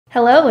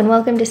Hello and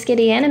welcome to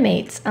Skitty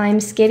Animates. I'm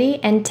Skitty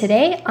and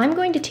today I'm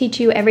going to teach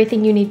you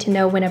everything you need to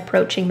know when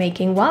approaching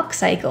making walk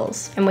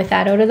cycles. And with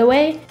that out of the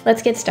way,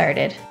 let's get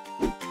started.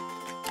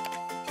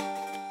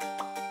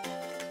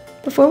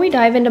 Before we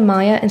dive into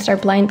Maya and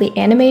start blindly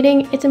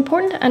animating, it's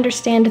important to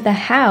understand the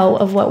how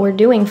of what we're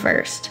doing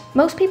first.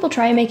 Most people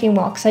try making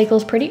walk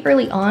cycles pretty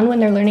early on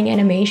when they're learning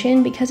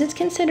animation because it's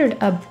considered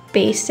a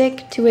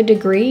basic to a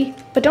degree,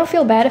 but don't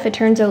feel bad if it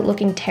turns out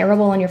looking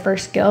terrible on your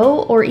first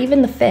go or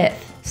even the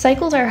fifth.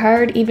 Cycles are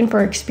hard even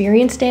for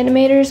experienced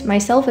animators,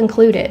 myself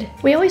included.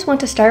 We always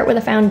want to start with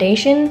a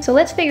foundation, so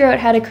let's figure out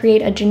how to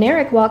create a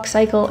generic walk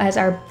cycle as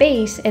our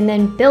base and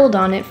then build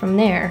on it from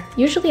there.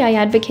 Usually I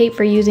advocate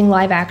for using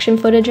live action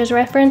footage as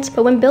reference,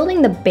 but when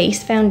building the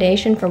base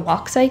foundation for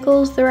walk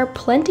cycles, there are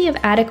plenty of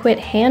adequate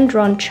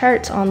hand-drawn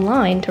charts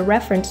online to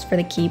reference for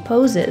the key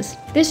poses.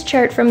 This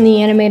chart from the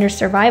Animator's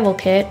Survival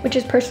Kit, which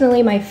is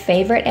personally my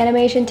favorite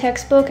animation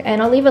textbook,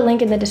 and I'll leave a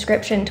link in the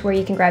description to where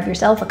you can grab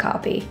yourself a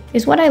copy,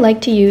 is what I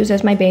like to use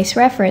as my base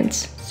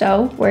reference.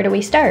 So, where do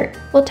we start?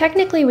 Well,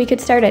 technically we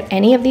could start at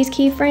any of these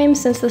keyframes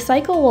since the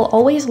cycle will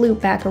always loop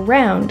back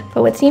around,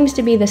 but what seems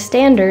to be the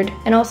standard,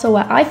 and also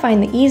what I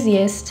find the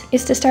easiest,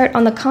 is to start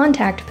on the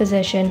contact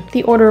position.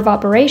 The order of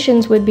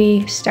operations would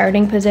be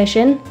starting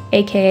position,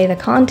 aka the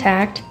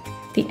contact,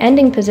 the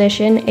ending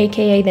position,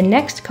 aka the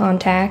next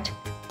contact,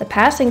 the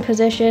passing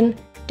position,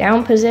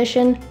 down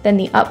position, then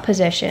the up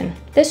position.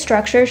 This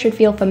structure should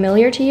feel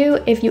familiar to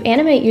you if you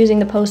animate using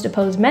the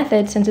pose-to-pose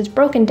method since it's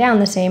broken down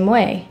the same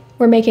way.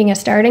 We're making a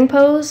starting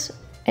pose,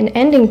 an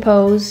ending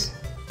pose,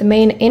 the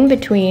main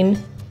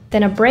in-between,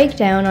 then a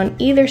breakdown on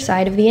either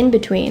side of the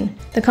in-between.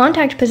 The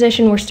contact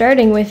position we're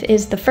starting with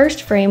is the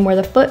first frame where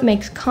the foot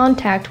makes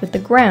contact with the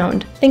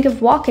ground. Think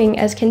of walking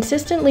as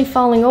consistently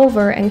falling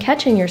over and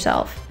catching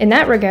yourself. In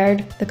that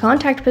regard, the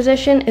contact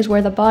position is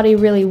where the body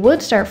really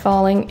would start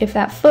falling if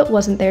that foot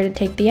wasn't there to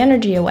take the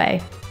energy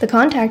away. The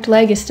contact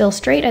leg is still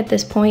straight at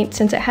this point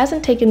since it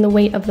hasn't taken the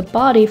weight of the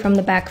body from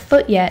the back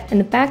foot yet, and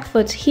the back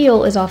foot's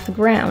heel is off the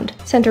ground.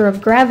 Center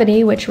of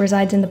gravity, which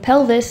resides in the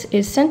pelvis,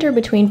 is center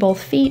between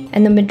both feet,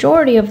 and the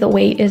majority of the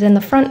weight is in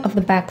the front of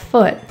the back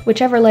foot.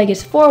 Whichever leg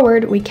is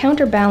forward, we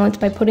counterbalance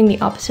by putting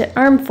the opposite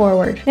arm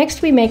forward.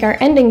 Next we make our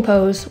ending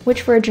pose,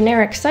 which for a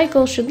generic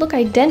cycle should look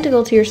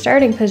identical to your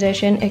starting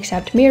position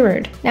except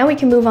mirrored. Now we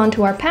can move on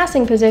to our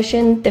passing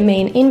position, the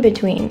main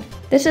in-between.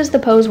 This is the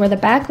pose where the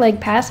back leg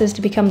passes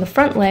to become the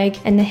front leg,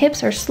 and the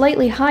hips are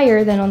slightly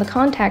higher than on the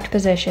contact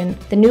position.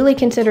 The newly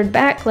considered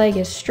back leg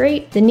is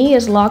straight, the knee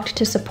is locked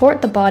to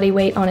support the body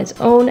weight on its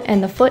own,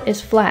 and the foot is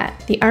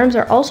flat. The arms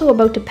are also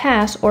about to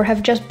pass or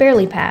have just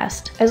barely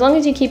passed. As long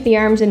as you keep the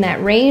arms in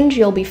that range,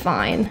 you'll be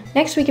fine.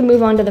 Next we can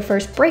move on to the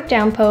first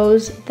breakdown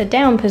pose, the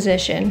down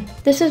position.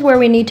 This is where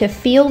we need to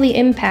feel the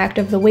impact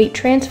of the weight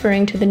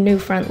transferring to the new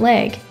front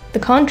leg. The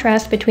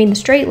contrast between the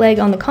straight leg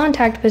on the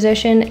contact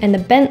position and the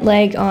bent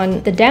leg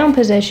on the down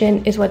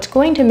position is what's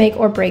going to make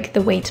or break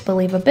the weight's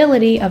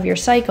believability of your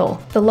cycle.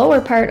 The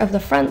lower part of the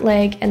front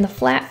leg and the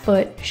flat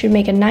foot should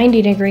make a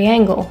 90-degree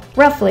angle,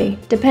 roughly,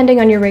 depending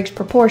on your rig's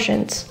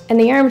proportions, and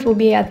the arms will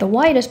be at the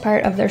widest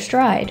part of their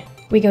stride.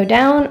 We go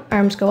down,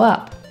 arms go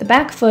up. The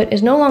back foot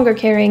is no longer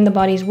carrying the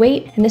body's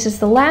weight, and this is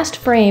the last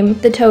frame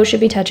the toe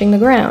should be touching the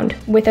ground.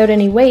 Without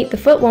any weight, the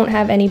foot won't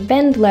have any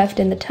bend left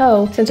in the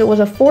toe since it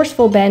was a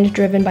forceful bend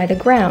driven by the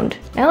ground.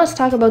 Now let's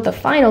talk about the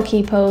final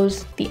key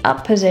pose, the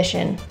up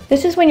position.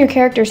 This is when your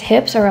character's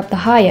hips are up the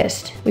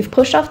highest. We've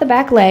pushed off the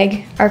back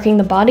leg, arcing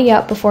the body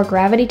up before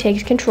gravity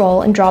takes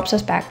control and drops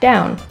us back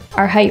down.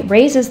 Our height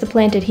raises the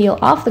planted heel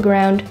off the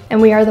ground, and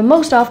we are the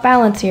most off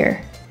balance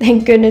here.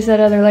 Thank goodness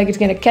that other leg is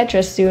going to catch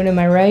us soon, am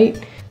I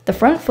right? The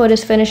front foot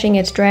is finishing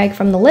its drag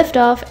from the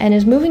liftoff and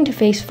is moving to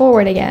face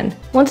forward again.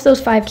 Once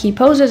those 5 key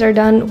poses are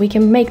done, we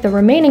can make the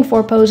remaining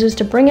 4 poses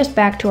to bring us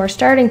back to our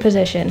starting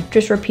position.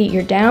 Just repeat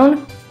your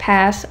down,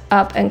 pass,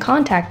 up, and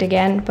contact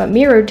again, but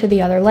mirrored to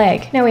the other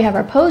leg. Now we have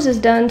our poses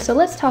done, so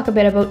let's talk a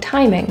bit about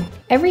timing.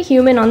 Every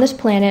human on this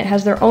planet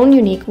has their own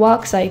unique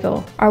walk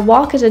cycle. Our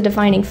walk is a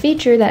defining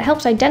feature that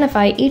helps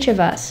identify each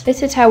of us.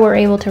 This is how we're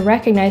able to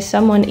recognize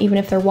someone even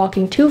if they're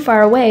walking too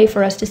far away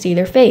for us to see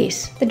their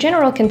face. The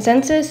general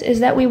consensus is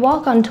that we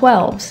walk on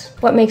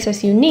 12s. What makes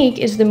us unique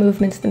is the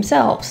movements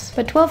themselves,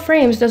 but 12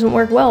 frames doesn't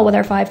work well with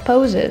our 5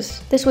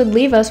 poses. This would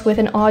leave us with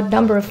an odd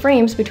number of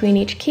frames between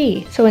each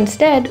key, so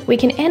instead we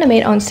can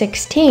animate on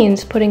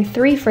 16s, putting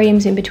 3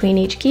 frames in between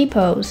each key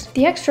pose.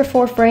 The extra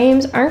 4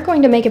 frames aren't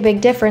going to make a big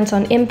difference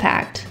on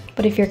impact,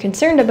 but if you're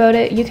concerned about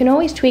it, you can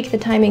always tweak the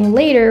timing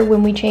later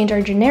when we change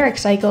our generic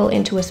cycle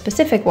into a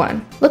specific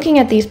one. Looking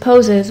at these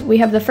poses, we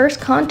have the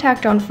first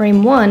contact on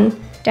frame 1,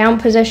 down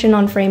position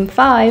on frame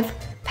 5,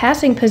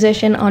 passing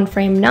position on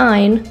frame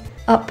 9,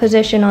 up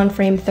position on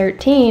frame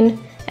 13,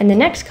 and the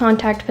next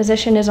contact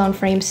position is on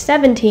frame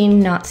 17,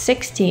 not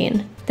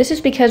 16. This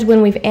is because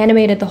when we've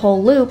animated the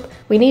whole loop,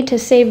 we need to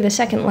save the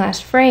second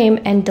last frame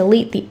and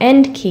delete the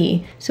end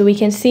key so we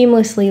can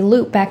seamlessly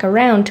loop back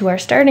around to our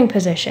starting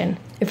position.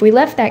 If we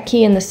left that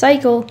key in the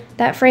cycle,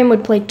 that frame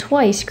would play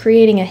twice,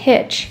 creating a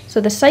hitch.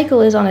 So the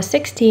cycle is on a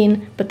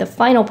 16, but the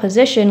final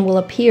position will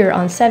appear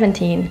on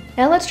 17.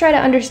 Now let's try to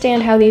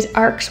understand how these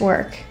arcs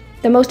work.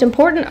 The most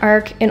important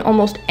arc in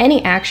almost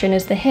any action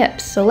is the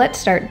hips, so let's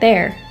start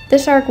there.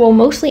 This arc will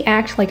mostly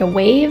act like a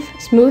wave,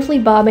 smoothly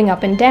bobbing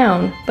up and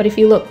down, but if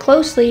you look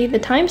closely, the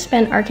time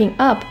spent arcing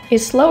up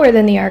is slower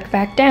than the arc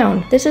back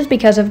down. This is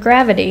because of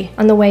gravity.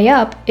 On the way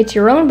up, it's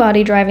your own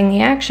body driving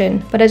the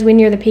action, but as we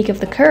near the peak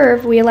of the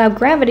curve, we allow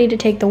gravity to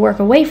take the work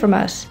away from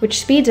us, which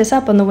speeds us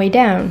up on the way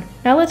down.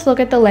 Now let's look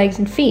at the legs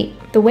and feet.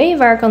 The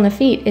wave arc on the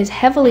feet is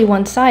heavily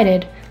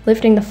one-sided,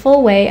 lifting the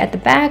full way at the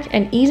back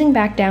and easing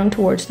back down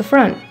towards the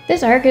front.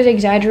 This arc is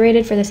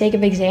exaggerated for the sake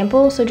of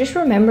example, so just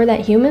remember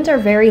that humans are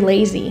very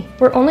lazy.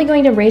 We're only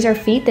going to raise our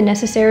feet the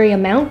necessary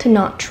amount to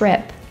not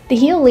trip. The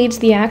heel leads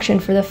the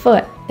action for the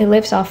foot. It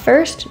lifts off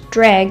first,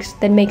 drags,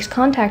 then makes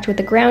contact with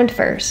the ground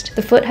first.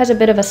 The foot has a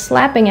bit of a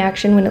slapping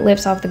action when it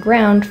lifts off the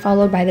ground,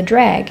 followed by the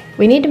drag.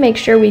 We need to make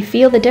sure we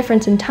feel the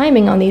difference in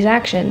timing on these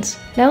actions.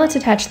 Now let's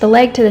attach the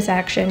leg to this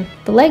action.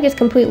 The leg is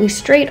completely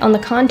straight on the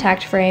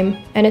contact frame,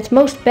 and it's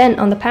most bent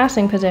on the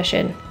passing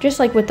position. Just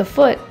like with the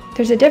foot,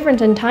 there's a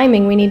difference in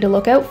timing we need to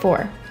look out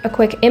for. A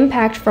quick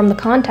impact from the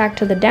contact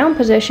to the down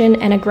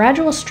position and a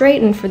gradual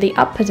straighten for the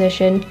up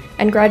position,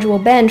 and gradual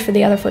bend for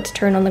the other foot's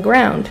turn on the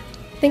ground.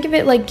 Think of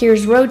it like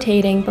gears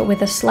rotating, but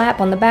with a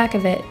slap on the back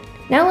of it.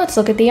 Now let's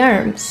look at the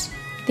arms.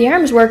 The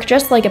arms work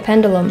just like a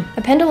pendulum.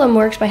 A pendulum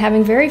works by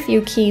having very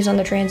few keys on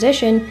the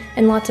transition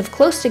and lots of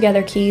close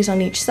together keys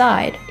on each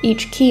side.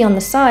 Each key on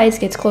the sides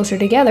gets closer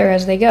together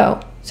as they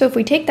go. So if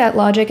we take that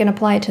logic and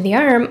apply it to the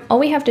arm, all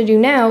we have to do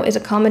now is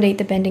accommodate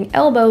the bending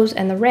elbows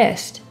and the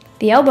wrist.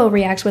 The elbow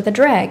reacts with a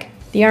drag.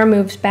 The arm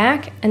moves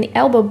back, and the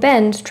elbow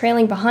bends,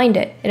 trailing behind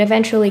it. It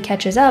eventually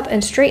catches up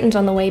and straightens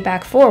on the way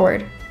back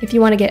forward. If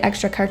you want to get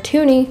extra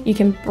cartoony, you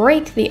can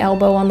break the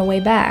elbow on the way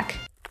back.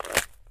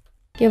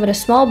 Give it a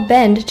small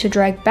bend to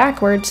drag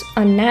backwards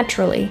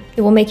unnaturally.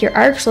 It will make your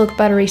arcs look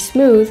buttery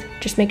smooth,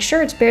 just make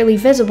sure it's barely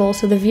visible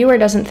so the viewer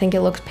doesn't think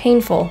it looks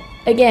painful.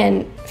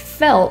 Again,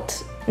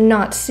 felt,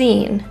 not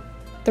seen.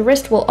 The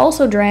wrist will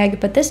also drag,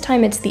 but this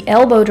time it's the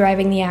elbow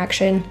driving the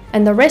action,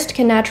 and the wrist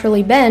can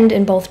naturally bend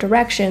in both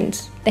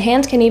directions. The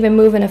hands can even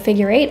move in a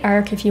figure 8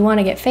 arc if you want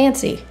to get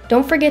fancy.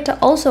 Don't forget to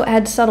also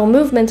add subtle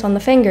movements on the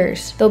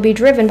fingers. They'll be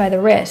driven by the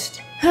wrist.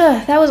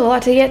 That was a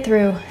lot to get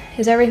through.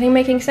 Is everything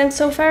making sense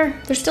so far?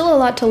 There's still a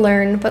lot to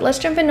learn, but let's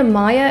jump into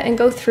Maya and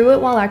go through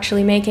it while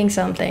actually making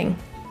something.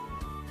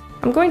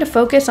 I'm going to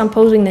focus on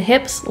posing the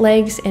hips,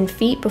 legs, and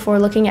feet before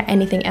looking at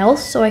anything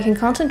else so I can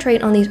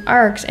concentrate on these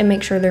arcs and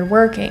make sure they're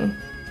working.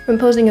 When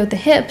posing out the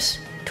hips,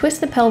 twist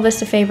the pelvis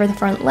to favor the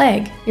front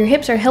leg. Your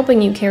hips are helping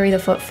you carry the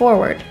foot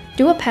forward.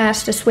 Do a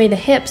pass to sway the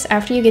hips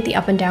after you get the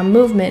up and down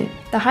movement.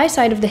 The high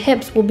side of the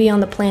hips will be on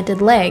the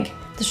planted leg.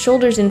 The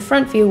shoulders in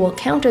front view will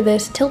counter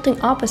this, tilting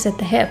opposite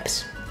the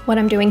hips. What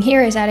I'm doing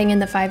here is adding in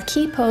the 5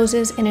 key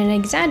poses in an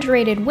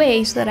exaggerated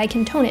way so that I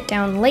can tone it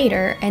down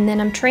later, and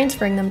then I'm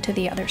transferring them to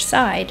the other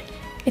side.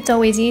 It's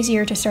always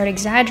easier to start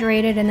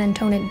exaggerated and then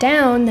tone it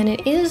down than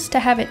it is to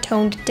have it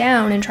toned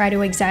down and try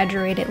to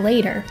exaggerate it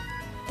later.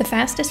 The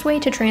fastest way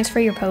to transfer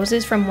your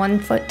poses from one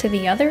foot to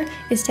the other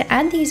is to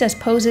add these as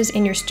poses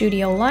in your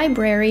studio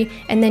library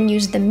and then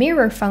use the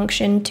mirror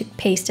function to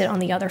paste it on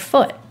the other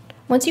foot.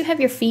 Once you have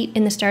your feet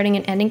in the starting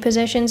and ending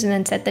positions and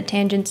then set the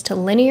tangents to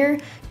linear,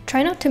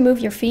 try not to move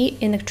your feet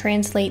in the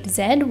translate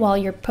Z while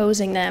you're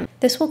posing them.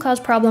 This will cause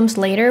problems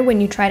later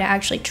when you try to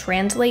actually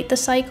translate the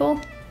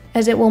cycle,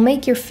 as it will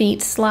make your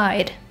feet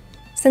slide.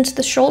 Since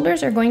the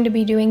shoulders are going to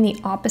be doing the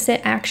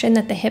opposite action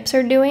that the hips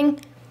are doing,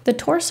 the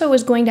torso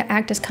is going to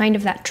act as kind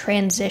of that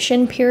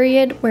transition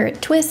period where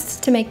it twists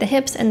to make the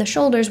hips and the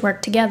shoulders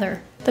work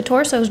together. The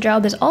torso's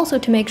job is also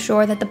to make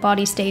sure that the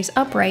body stays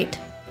upright.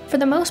 For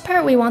the most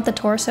part, we want the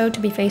torso to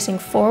be facing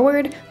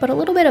forward, but a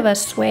little bit of a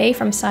sway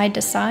from side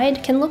to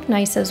side can look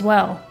nice as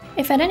well.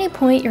 If at any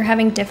point you're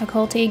having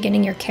difficulty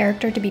getting your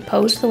character to be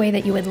posed the way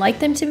that you would like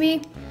them to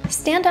be,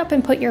 stand up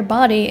and put your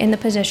body in the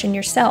position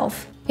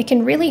yourself. It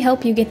can really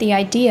help you get the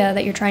idea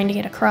that you're trying to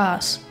get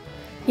across.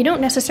 You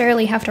don't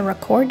necessarily have to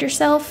record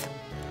yourself,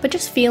 but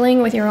just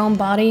feeling with your own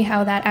body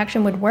how that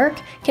action would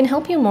work can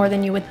help you more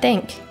than you would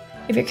think.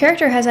 If your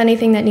character has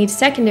anything that needs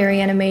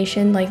secondary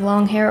animation, like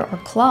long hair or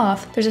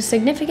cloth, there's a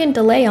significant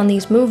delay on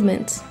these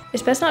movements.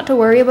 It's best not to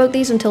worry about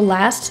these until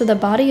last so the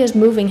body is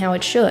moving how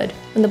it should.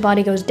 When the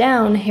body goes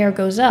down, hair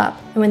goes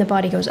up, and when the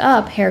body goes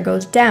up, hair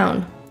goes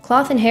down.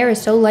 Cloth and hair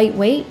is so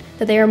lightweight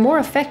that they are more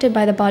affected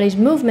by the body's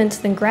movements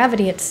than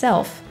gravity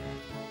itself.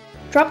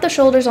 Drop the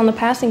shoulders on the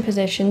passing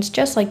positions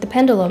just like the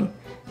pendulum.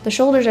 The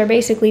shoulders are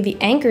basically the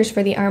anchors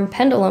for the arm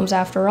pendulums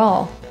after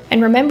all.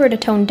 And remember to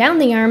tone down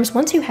the arms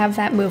once you have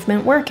that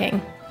movement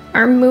working.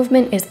 Arm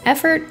movement is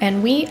effort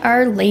and we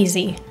are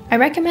lazy. I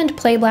recommend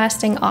play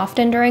blasting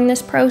often during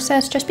this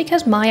process just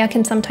because Maya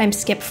can sometimes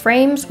skip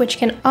frames, which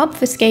can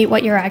obfuscate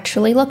what you're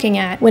actually looking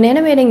at. When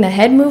animating the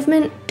head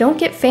movement, don't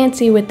get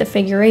fancy with the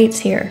figure eights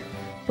here.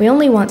 We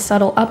only want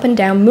subtle up and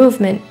down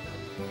movement.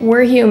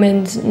 We're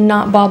humans,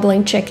 not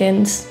bobbling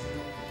chickens.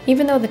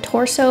 Even though the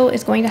torso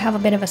is going to have a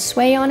bit of a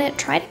sway on it,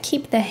 try to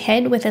keep the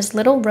head with as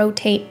little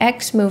rotate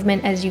X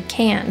movement as you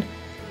can.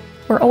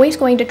 We're always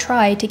going to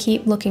try to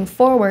keep looking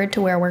forward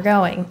to where we're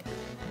going.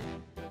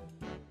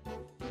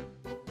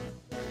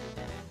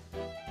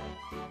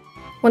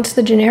 Once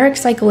the generic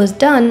cycle is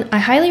done, I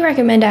highly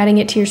recommend adding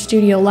it to your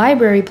Studio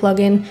Library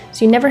plugin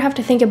so you never have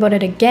to think about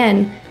it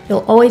again.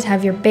 You'll always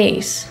have your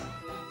base.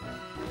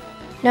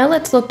 Now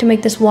let's look to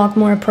make this walk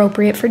more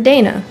appropriate for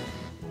Dana.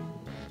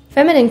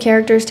 Feminine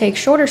characters take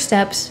shorter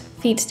steps,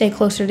 feet stay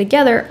closer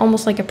together,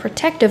 almost like a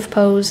protective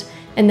pose,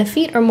 and the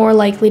feet are more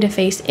likely to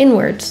face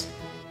inwards.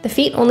 The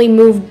feet only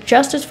move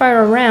just as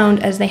far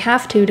around as they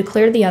have to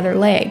clear the other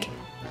leg.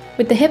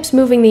 With the hips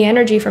moving the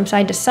energy from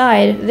side to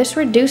side, this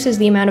reduces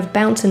the amount of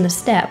bounce in the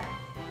step.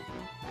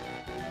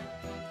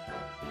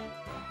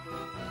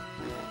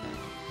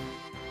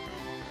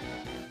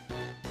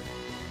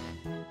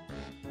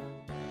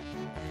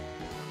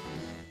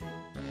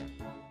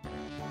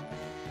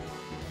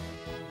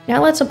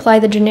 Now let's apply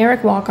the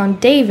generic walk on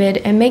David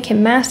and make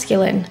him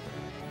masculine.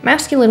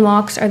 Masculine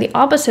walks are the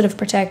opposite of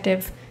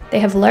protective. They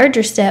have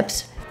larger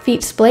steps,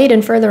 feet splayed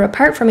and further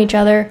apart from each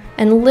other,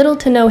 and little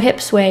to no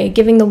hip sway,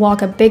 giving the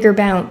walk a bigger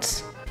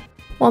bounce.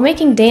 While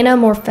making Dana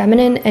more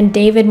feminine and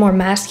David more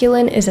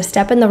masculine is a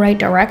step in the right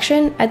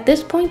direction, at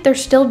this point they're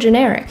still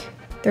generic.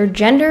 Their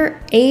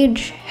gender,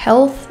 age,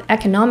 health,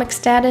 economic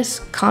status,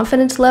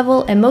 confidence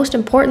level, and most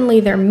importantly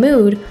their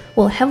mood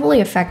will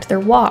heavily affect their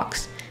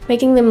walks,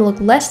 making them look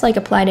less like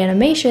applied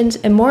animations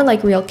and more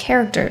like real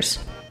characters.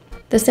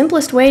 The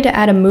simplest way to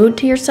add a mood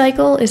to your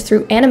cycle is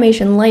through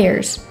animation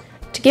layers.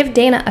 To give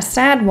Dana a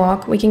sad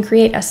walk, we can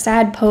create a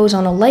sad pose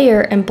on a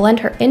layer and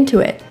blend her into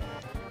it.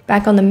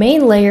 Back on the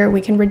main layer,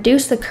 we can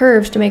reduce the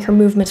curves to make her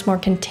movements more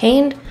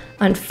contained,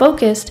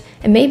 unfocused,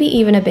 and maybe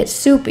even a bit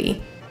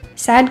soupy.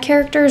 Sad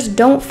characters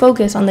don't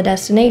focus on the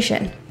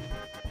destination.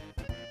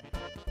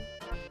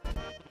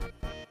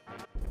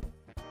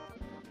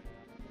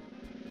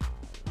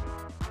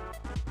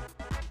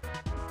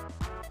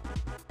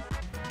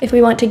 If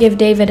we want to give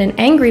David an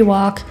angry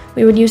walk,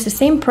 we would use the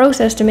same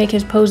process to make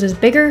his poses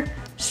bigger,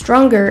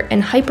 stronger,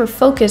 and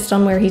hyper-focused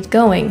on where he's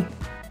going.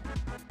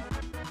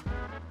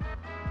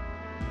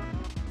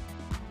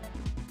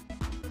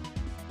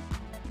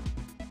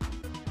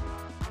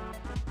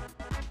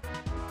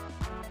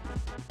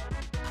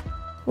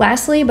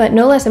 Lastly, but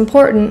no less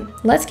important,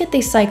 let's get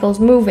these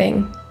cycles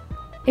moving.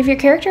 If your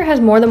character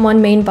has more than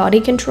one main body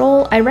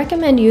control, I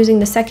recommend using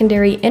the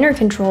secondary inner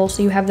control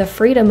so you have the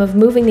freedom of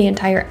moving the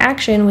entire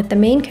action with the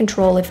main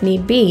control if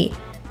need be,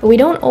 but we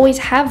don't always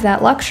have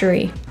that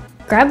luxury.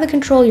 Grab the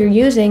control you're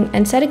using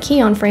and set a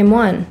key on frame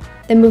 1.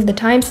 Then move the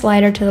time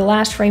slider to the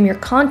last frame your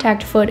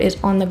contact foot is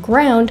on the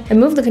ground and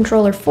move the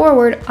controller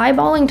forward,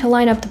 eyeballing to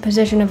line up the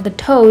position of the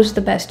toes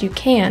the best you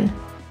can.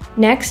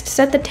 Next,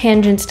 set the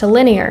tangents to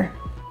linear.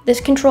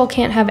 This control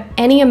can't have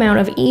any amount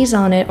of ease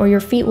on it or your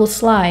feet will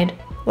slide.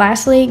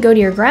 Lastly, go to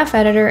your graph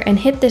editor and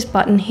hit this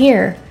button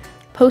here,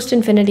 Post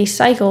Infinity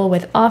Cycle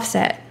with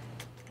Offset.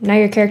 Now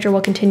your character will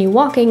continue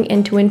walking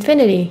into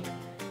infinity.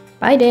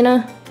 Bye,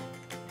 Dana.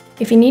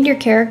 If you need your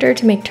character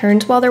to make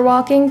turns while they're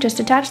walking, just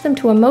attach them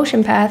to a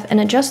motion path and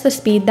adjust the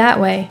speed that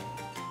way.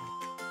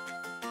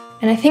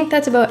 And I think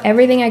that's about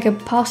everything I could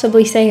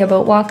possibly say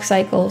about walk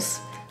cycles.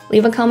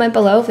 Leave a comment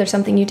below if there's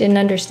something you didn't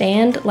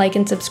understand, like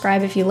and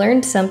subscribe if you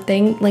learned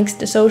something, links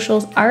to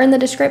socials are in the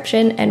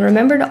description, and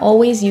remember to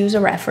always use a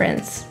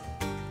reference.